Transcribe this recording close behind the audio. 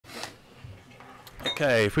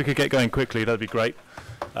Okay, if we could get going quickly, that'd be great.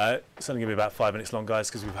 It's only going to be about 5 minutes long, guys,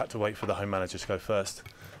 because we've had to wait for the home manager to go first,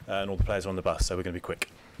 and all the players are on the bus, so we're going to be quick.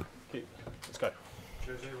 Let's go.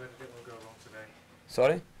 Jose, where did it all go wrong today?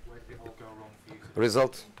 Sorry? Where did it all go wrong for you today?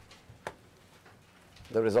 Result.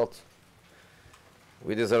 The result.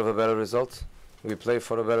 We deserve a better result. We play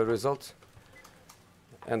for a better result.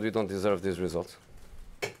 And we don't deserve this result.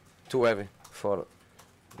 Too heavy for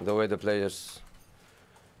the way the players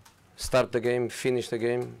start the game, finish the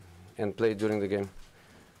game, and play during the game.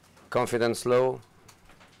 Confidence low,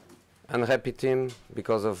 unhappy team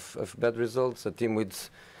because of bad results, a team with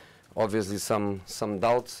obviously some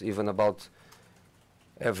doubts even about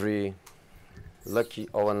every lucky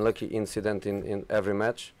or unlucky incident in every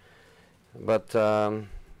match. But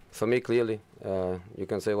for me, clearly, you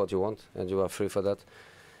can say what you want and you are free for that.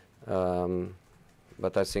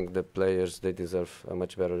 But I think the players, they deserve a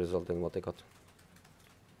much better result than what they got.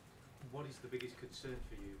 What is the biggest concern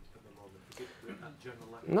for you at the moment? Is it that general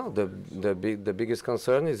lack No, of the biggest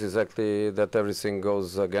concern is exactly that everything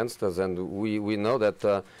goes against us, and we know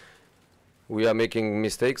that we are making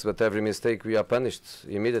mistakes, but every mistake we are punished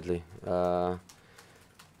immediately. You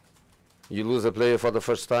lose a player for the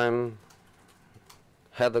first time,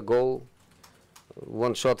 had a goal,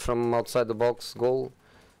 one shot from outside the box, goal.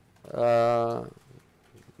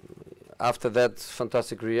 After that,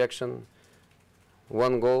 fantastic reaction,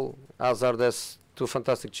 one goal. Hazard has two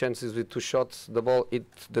fantastic chances with two shots. The ball hit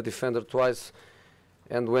the defender twice,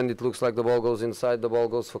 and when it looks like the ball goes inside, the ball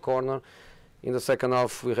goes for corner. In the second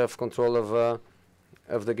half, we have control of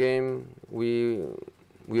the game. We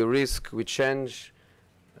risk, we change.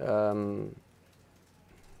 They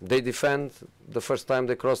defend. The first time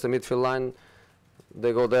they cross the midfield line,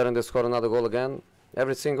 they go there and they score another goal again.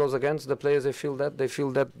 Everything goes against the players. They feel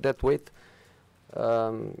that weight.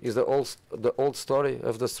 Is the old story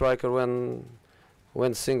of the striker when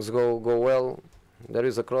things go well, there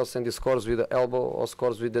is a cross and he scores with the elbow or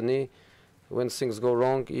scores with the knee. When things go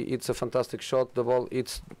wrong, it's a fantastic shot. The ball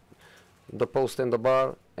hits the post and the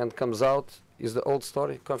bar and comes out. Is the old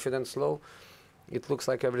story. Confidence low. It looks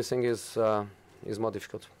like everything is more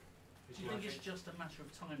difficult. Do you think it's just a matter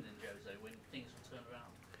of time then, Jose, when things will turn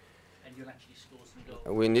around and you'll actually score some goals?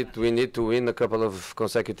 We need to win a couple of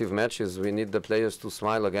consecutive matches. We need the players to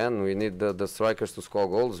smile again. We need the strikers to score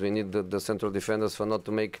goals. We need the central defenders for not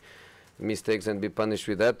to make mistakes and be punished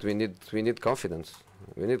with that. We need confidence.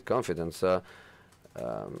 We need confidence. And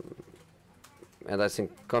I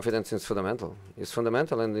think confidence is fundamental. It's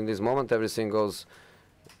fundamental, and in this moment everything goes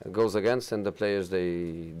against, and the players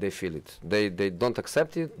they feel it. They don't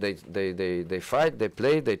accept it. They fight. They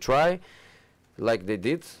play. They try, like they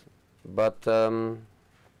did. But the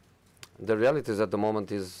reality is at the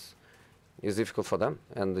moment is difficult for them,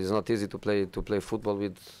 and it's not easy to play football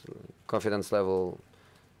with confidence level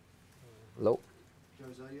low.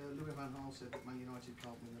 Jose, Louis van Gaal said that Man United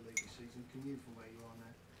can't win the league this season. Can you, from where you are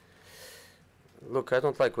now? Look, I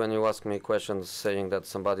don't like when you ask me questions saying that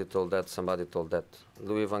somebody told that, somebody told that.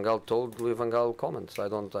 Louis van Gaal told Louis van Gaal comments. I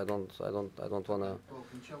don't wanna. Well,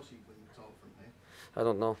 can Chelsea win the title from here? I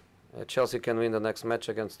don't know. Chelsea can win the next match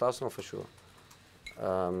against Arsenal for sure.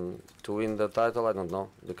 To win the title, I don't know,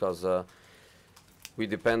 because we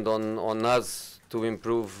depend on us to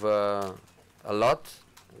improve a lot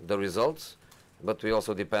the results, but we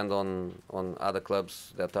also depend on other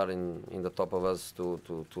clubs that are in the top of us to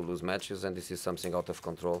lose matches, and this is something out of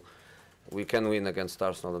control. We can win against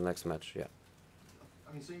Arsenal the next match, yeah.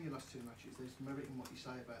 I mean, seeing your last two matches, there's merit in what you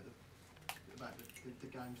say about the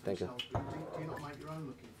games Thank you. themselves. But do you not make your own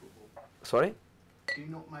look in football? Sorry? Do you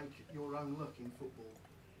not make your own look in football?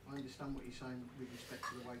 I understand what you're saying with respect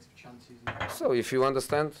to the weight of chances. So if you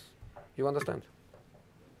understand, you understand.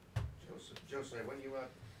 Jose, when you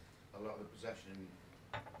had a lot of possession,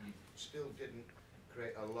 you still didn't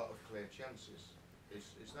create a lot of clear chances. Is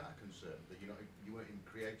that a concern, that you weren't even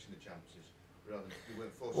creating the chances, rather than you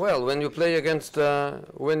weren't forcing? Well, when you play against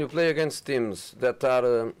teams that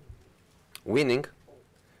are winning,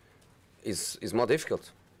 is more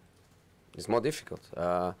difficult. It's more difficult.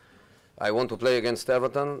 I want to play against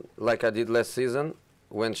Everton like I did last season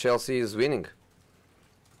when Chelsea is winning,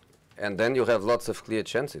 and then you have lots of clear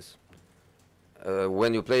chances.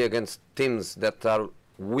 When you play against teams that are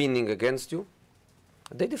winning against you,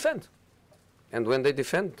 they defend, and when they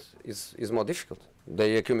defend, is more difficult.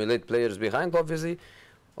 They accumulate players behind. Obviously,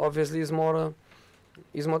 is more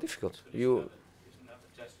difficult. Isn't that the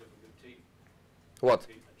test of a good team? What? A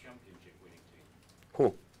championship winning team.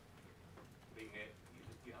 Who?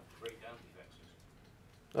 You have to break down defences.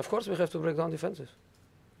 Of course, we have to break down defenses.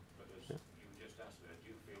 But as you just asked there, do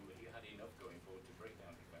you feel that you had enough going forward to break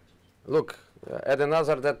down defences? Look, Eden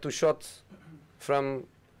Hazard had 2 shots from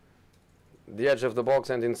the edge of the box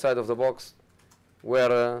and inside of the box, where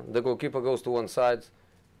the goalkeeper goes to one side,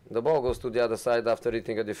 the ball goes to the other side after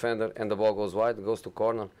hitting a defender, and the ball goes wide, goes to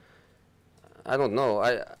corner. I don't know.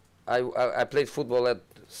 I played football at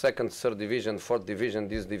 2nd, 3rd division, 4th division,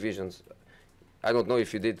 these divisions. I don't know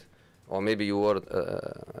if you did, or maybe you were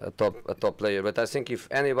a top player. But I think if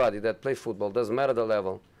anybody that plays football, doesn't matter the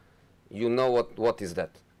level, you know what is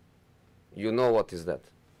that. You know what is that.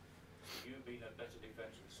 Would you have been a better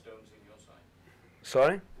defence with Stones in your side?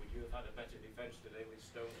 Sorry? Would you have had a better defence today with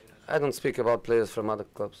Stones in the side? I don't speak about players from other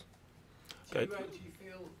clubs. Okay. Do you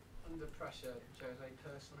feel under pressure, Jose,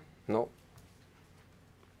 personally? No.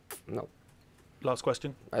 No. Last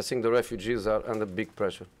question. I think the refugees are under big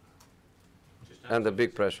pressure. Just how Under tough big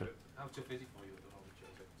is it- pressure. How tough is it for you at the moment,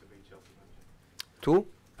 Jose, to be Chelsea manager? Two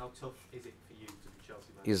How tough is it for you to be Chelsea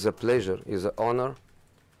manager? is a pleasure, is an honor,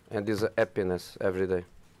 and is a happiness every day.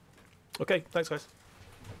 Okay, thanks guys.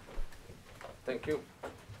 Thank you.